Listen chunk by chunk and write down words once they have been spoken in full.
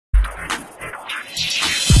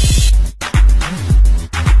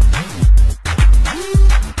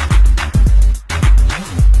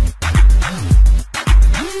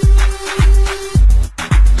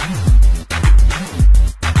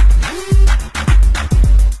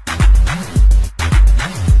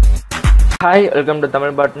Hi, welcome to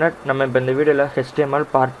Tamilbotnet. நம்ம இப்போ இந்த வீடியோவில் HTML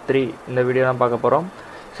பார்ட் 3 இந்த வீடியோ தான் பார்க்க போகிறோம்.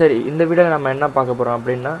 சரி, இந்த வீடியோவில் நம்ம என்ன பார்க்க போகிறோம்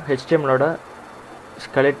அப்படின்னா HTMLோட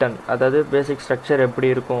ஸ்கெலிட்டன், அதாவது பேசிக் ஸ்ட்ரக்சர் எப்படி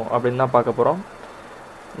இருக்கும் அப்படின்னு தான் பார்க்க போகிறோம்.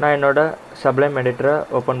 நான் என்னோட சப்ளைம் எடிட்டரை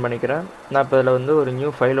ஓப்பன் பண்ணிக்கிறேன். நான் இப்போ இதில் வந்து ஒரு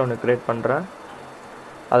நியூ ஃபைல் ஒன்று க்ரியேட் பண்ணுறேன்.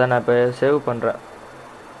 அதை நான் இப்போ சேவ் பண்ணுறேன்.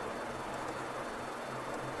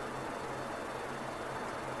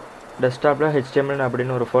 டெஸ்க்டாப்பில் HTML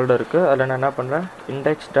அப்படின்னு ஒரு ஃபோல்டர் இருக்குது. அதில் நான் என்ன பண்ணுறேன்,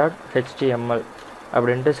 index.html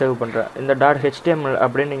அப்படின்ட்டு சேவ் பண்ணுறேன். இந்த .html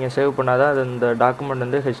அப்படின்னு நீங்கள் சேவ் பண்ணால் தான் அது இந்த டாக்குமெண்ட்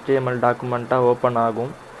வந்து HTML டாக்குமெண்ட்டாக ஓப்பன்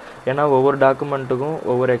ஆகும். ஏன்னா ஒவ்வொரு டாக்குமெண்ட்டுக்கும்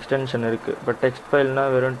ஒவ்வொரு எக்ஸ்டென்ஷன் இருக்குது. இப்போ டெக்ஸ்ட்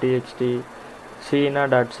ஃபைல்னால் வெறும் txt, cனா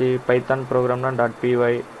 .c, பைத்தான் ப்ரோக்ராம்னா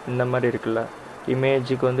 .py இந்த மாதிரி இருக்குல்ல.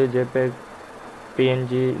 இமேஜுக்கு வந்து jpeg,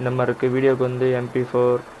 png இந்த மாதிரி இருக்குது. வீடியோக்கு வந்து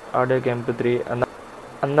mp4, ஆடியோக்கு mp3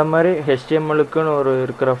 அந்த மாதிரி HTMLக்குன்னு ஒரு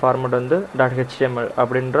இருக்கிற ஃபார்மேட் வந்து .html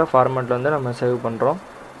அப்படின்ற ஃபார்மேட்டில் வந்து நம்ம சேவ் பண்ணுறோம்.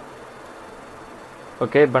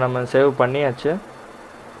 ஓகே, இப்போ நம்ம சேவ் பண்ணியாச்சு.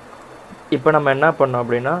 இப்போ நம்ம என்ன பண்ணோம்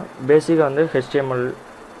அப்படின்னா, பேசிக்காக வந்து HTML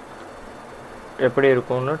எப்படி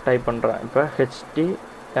இருக்கும்னு டைப் பண்ணுறேன். இப்போ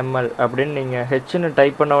HTML அப்படின்னு நீங்கள் ஹெச்னு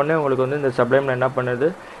டைப் பண்ண உடனே உங்களுக்கு வந்து இந்த சப்ளைமில் என்ன பண்ணுது,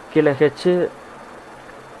 கீழே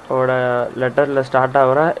ஓட லெட்டரில் ஸ்டார்ட்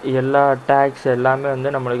ஆகிற எல்லா டேக்ஸ் எல்லாமே வந்து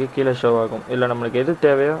நம்மளுக்கு கீழே ஷோ ஆகும். இல்லை நம்மளுக்கு எது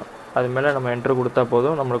தேவையோ அது மேலே நம்ம என்ட்ரு கொடுத்தா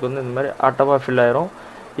போதும், நம்மளுக்கு வந்து இந்த மாதிரி ஆட்டோவாக ஃபில் ஆயிரும்.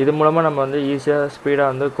 இது மூலமாக நம்ம வந்து ஈஸியாக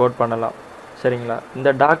ஸ்பீடாக வந்து கோட் பண்ணலாம். சரிங்களா?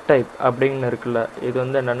 இந்த டாக் டைப் அப்படின்னு இருக்குல்ல, இது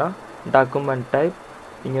வந்து என்னென்னா டாக்குமெண்ட் டைப்.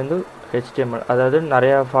 இங்கே வந்து HTML, அதாவது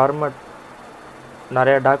நிறையா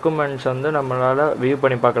டாக்குமெண்ட்ஸ் வந்து நம்மளால் வியூ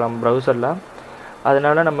பண்ணி பார்க்கலாம் ப்ரௌசரில்.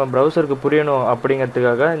 அதனால் நம்ம ப்ரௌசருக்கு புரியணும்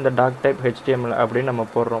அப்படிங்கிறதுக்காக இந்த டாக் டைப் HTML அப்படின்னு நம்ம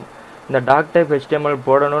போடுறோம். இந்த டாக் டைப் HTML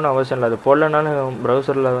போடணும்னு அவசியம் இல்லை. அது போடலனாலும்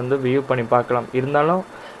ப்ரௌசரில் வந்து வியூ பண்ணி பார்க்கலாம். இருந்தாலும்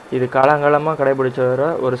இது காலங்காலமாக கடைபிடிச்ச வர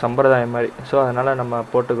ஒரு சம்பிரதாயம் மாதிரி. ஸோ அதனால் நம்ம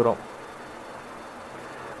போட்டுக்கிறோம்.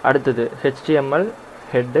 அடுத்தது HTML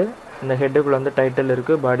ஹெட்டு. இந்த ஹெட்டுக்குள்ளே வந்து டைட்டில்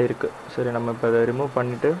இருக்குது, பாடி இருக்குது. சரி, நம்ம இப்போ அதை ரிமூவ்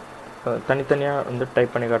பண்ணிவிட்டு தனித்தனியாக வந்து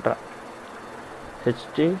டைப் பண்ணி காட்டுறேன்.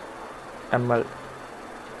 HTML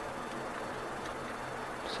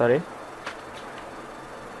சாரி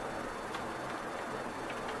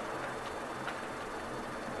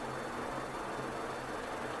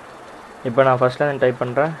இப்போ நான் ஃபஸ்ட்டில் டைப்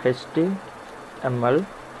பண்ணுறேன் HTML.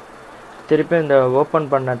 திருப்பி இந்த ஓப்பன்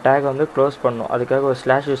பண்ண டேக் வந்து க்ளோஸ் பண்ணும், அதுக்காக ஒரு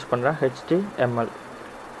ஸ்லாஷ் யூஸ் பண்ணுறேன். HTML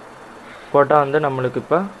போட்டால் வந்து நம்மளுக்கு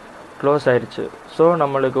இப்போ க்ளோஸ் ஆயிடுச்சு. ஸோ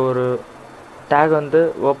நம்மளுக்கு ஒரு டேக் வந்து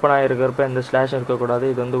ஓப்பன் ஆகிருக்கிறப்ப எந்த ஸ்லாஷும் இருக்கக்கூடாது.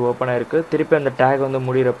 இது வந்து ஓப்பன் ஆகிருக்கு. திருப்பி அந்த டேக் வந்து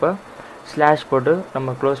முடிகிறப்ப ஸ்லாஷ் போட்டு நம்ம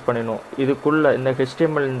க்ளோஸ் பண்ணிடணும். இதுக்குள்ளே இந்த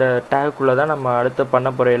HTML இந்த டேக்குள்ளே தான் நம்ம அடுத்து பண்ண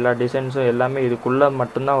போகிற எல்லா டிசைன்ஸும் எல்லாமே இதுக்குள்ளே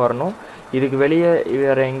மட்டும்தான் வரணும். இதுக்கு வெளியே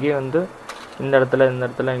வேறு எங்கேயும் வந்து இந்த இடத்துல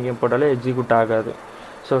எங்கேயும் போட்டாலே எக்ஸிக்யூட் ஆகாது.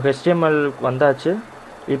 ஸோ HTML வந்தாச்சு.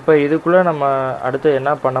 இப்போ இதுக்குள்ளே நம்ம அடுத்து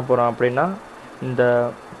என்ன பண்ண போகிறோம் அப்படின்னா, இந்த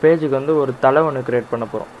பேஜுக்கு வந்து ஒரு தலை ஒன்று க்ரியேட் பண்ண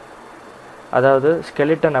போகிறோம். அதாவது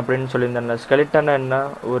ஸ்கெலிட்டன் அப்படின்னு சொல்லியிருந்தேன்ல. ஸ்கெலிட்டன் என்ன,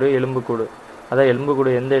 ஒரு எலும்புக்கூடு. அதான் எலும்புக்கூடு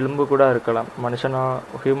எந்த எலும்புக்கூடாக இருக்கலாம்,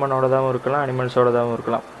 ஹியூமனோடதாகவும் இருக்கலாம், அனிமல்ஸோடதாகவும்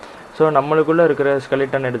இருக்கலாம். ஸோ நம்மளுக்குள்ளே இருக்கிற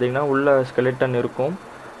ஸ்கெலிட்டன் எடுத்திங்கன்னா உள்ள ஸ்கெலிட்டன் இருக்கும்.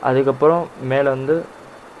 அதுக்கப்புறம் மேலே வந்து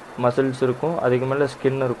மசில்ஸ் இருக்கும், அதுக்கு மேலே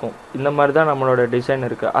ஸ்கின் இருக்கும். இந்த மாதிரி தான் நம்மளோட டிசைன்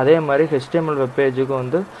இருக்குது. அதே மாதிரி HTML வெப் பேஜுக்கும்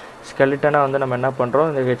வந்து ஸ்கெலிட்டனாக வந்து நம்ம என்ன பண்ணுறோம்,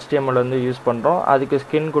 இந்த HTML வந்து யூஸ் பண்ணுறோம். அதுக்கு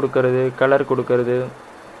ஸ்கின் கொடுக்கறது, கலர் கொடுக்கறது,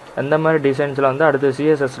 அந்த மாதிரி டிசைன்ஸில் வந்து அடுத்து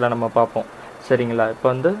CSSல நம்ம பார்ப்போம். சரிங்களா? இப்போ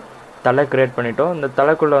வந்து தலை க்ரியேட் பண்ணிட்டோம். இந்த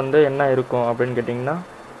தலைக்குள்ளே வந்து என்ன இருக்கும் அப்படின்னு கேட்டிங்கன்னா,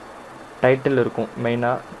 டைட்டில் இருக்கும்.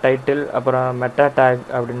 மெயினாக டைட்டில், அப்புறம் மெட்டா டேக்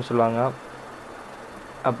அப்படின்னு சொல்லுவாங்க,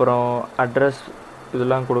 அப்புறம் அட்ரஸ்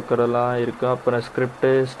இதெல்லாம் கொடுக்குறதெல்லாம் இருக்குது. அப்புறம்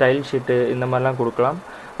ஸ்கிரிப்டு, ஸ்டைல் ஷீட்டு இந்த மாதிரிலாம் கொடுக்கலாம்.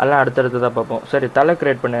 அதெல்லாம் அடுத்தடுத்து தான் பார்ப்போம். சரி, தலை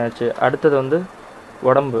க்ரியேட் பண்ணியாச்சு. அடுத்தது வந்து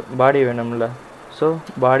உடம்பு, பாடி வேணும்ல. ஸோ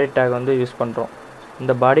பாடி டேக் வந்து யூஸ் பண்ணுறோம்.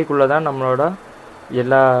 இந்த பாடிக்குள்ளே தான் நம்மளோட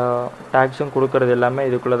எல்லா டேக்ஸும் கொடுக்கறது எல்லாமே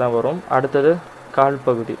இதுக்குள்ளே தான் வரும். அடுத்தது கால்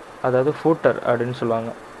பகுதி, அதாவது ஃபூட்டர் அப்படின்னு சொல்லுவாங்க.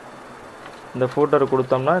 இந்த ஃபூட்டர்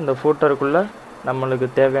கொடுத்தோம்னா இந்த ஃபூட்டருக்குள்ளே நம்மளுக்கு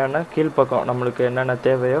தேவையான கீழ்ப்பக்கம் நம்மளுக்கு என்னென்ன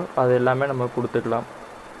தேவையோ அது எல்லாமே நம்ம கொடுத்துக்கலாம்.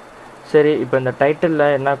 சரி, இப்போ இந்த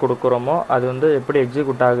டைட்டிலில் என்ன கொடுக்குறோமோ அது வந்து எப்படி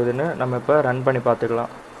எக்ஸிக்யூட் ஆகுதுன்னு நம்ம இப்போ ரன் பண்ணி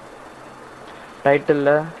பார்த்துக்கலாம்.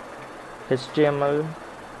 டைட்டிலில் HTML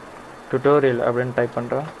டுட்டோரியல் அப்படின்னு டைப்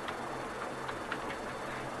பண்ணுறேன்.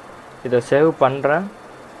 இதை சேவ் பண்ணுறேன்.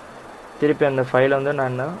 திருப்பி அந்த ஃபைலை வந்து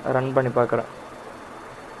நான் ரன் பண்ணி பார்க்குறேன்.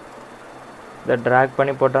 இதை ட்ராக்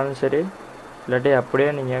பண்ணி போட்டாலும் சரி, இல்லாட்டி அப்படியே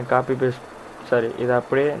நீங்கள் காப்பி பேஸ்ட் இதை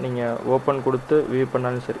அப்படியே நீங்கள் ஓப்பன் கொடுத்து வியூ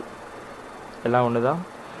பண்ணாலும் சரி, எல்லாம் ஒன்று தான்.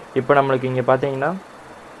 இப்போ நம்மளுக்கு இங்கே பார்த்தீங்கன்னா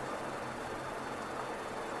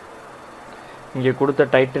இங்கே கொடுத்த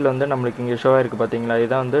டைட்டில் வந்து நம்மளுக்கு இங்கே ஷோ ஆகிருக்கு. பார்த்தீங்களா?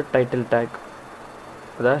 இதுதான் வந்து டைட்டில் டேக்.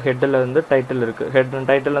 அதாவது ஹெட்டில் வந்து டைட்டில் இருக்குது.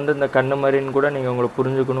 டைட்டில் வந்து இந்த கண்ணு மாதிரின்னு கூட நீங்கள் உங்களுக்கு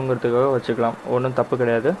புரிஞ்சுக்கணுங்கிறதுக்காக வச்சுக்கலாம், ஒன்றும் தப்பு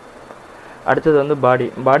கிடையாது. அடுத்தது வந்து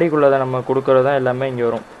பாடிக்குள்ளே தான் நம்ம கொடுக்குறது தான் எல்லாமே இங்கே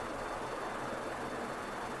வரும்.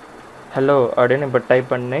 ஹலோ அப்படின்னு இப்போ டைப்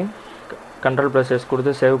பண்ணி Ctrl+S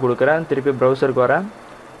கொடுத்து சேவ் கொடுக்குறேன். திருப்பி ப்ரௌசருக்கு வரேன்,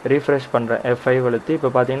 ரீஃப்ரெஷ் பண்ணுறேன், F5 அழுத்தி. இப்போ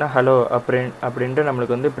பார்த்தீங்கன்னா ஹலோ அப்படின்ட்டு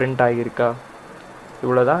நம்மளுக்கு வந்து பிரிண்ட் ஆகியிருக்கா.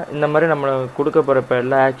 இவ்வளோ தான். இந்த மாதிரி நம்ம கொடுக்க போகிற இப்போ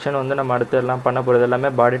எல்லா ஆக்ஷன் வந்து நம்ம அடுத்து எல்லாம் பண்ண போகிறது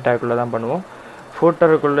எல்லாமே பாடி டேக்குள்ளே தான் பண்ணுவோம்.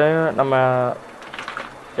 ஃபூட்டருக்குள்ளேயும் நம்ம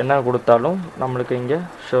என்ன கொடுத்தாலும் நம்மளுக்கு இங்கே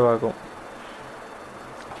ஷோ ஆகும்.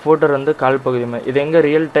 ஃபூட்டர் வந்து கால் பகுதி இது எங்கே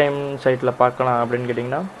ரியல் டைம் சைட்டில் பார்க்கலாம் அப்படின்னு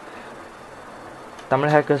கேட்டிங்கன்னா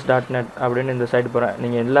tamilhackers.net அப்படின்னு இந்த சைட் போகிறேன்.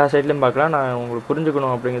 நீங்கள் எல்லா சைட்லையும் பார்க்கலாம், நான் உங்களுக்கு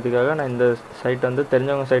புரிஞ்சுக்கணும் அப்படிங்கிறதுக்காக நான் இந்த சைட் வந்து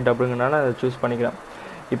தெரிஞ்சவங்க சைட் அப்படிங்கிறனால அதை சூஸ் பண்ணிக்கிறேன்.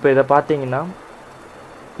 இப்போ இதை பார்த்தீங்கன்னா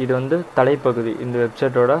இது வந்து தலைப்பகுதி, இந்த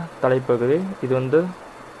வெப்சைட்டோட தலைப்பகுதி. இது வந்து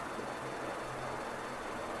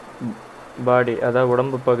பாடி, அதாவது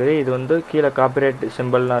உடம்பு பகுதி. இது வந்து கீழே காப்பிரைட்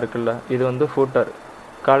சிம்பிள்லாம் இருக்குல்ல, இது வந்து ஃபூட்டர்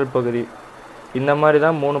கால் பகுதி. இந்த மாதிரி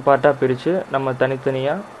தான் 3 பார்ட்டாக பிரித்து நம்ம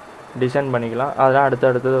தனித்தனியாக டிசைன் பண்ணிக்கலாம். அதெல்லாம்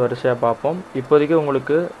அடுத்தது வரிசையாக பார்ப்போம். இப்போதைக்கு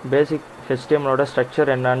உங்களுக்கு பேசிக் HTMLோட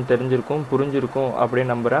ஸ்ட்ரக்சர் என்னான்னு தெரிஞ்சிருக்கும், புரிஞ்சிருக்கும்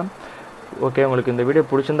அப்படின்னு நம்புகிறேன். ஓகே, உங்களுக்கு இந்த வீடியோ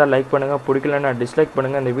பிடிச்சிருந்தா லைக் பண்ணுங்கள், பிடிக்கலன்னா டிஸ்லைக்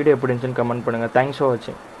பண்ணுங்கள். இந்த வீடியோ எப்படி இருந்துச்சுன்னு கமெண்ட் பண்ணுங்கள். தேங்க்ஸ் ஃபார்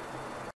வாட்சிங்.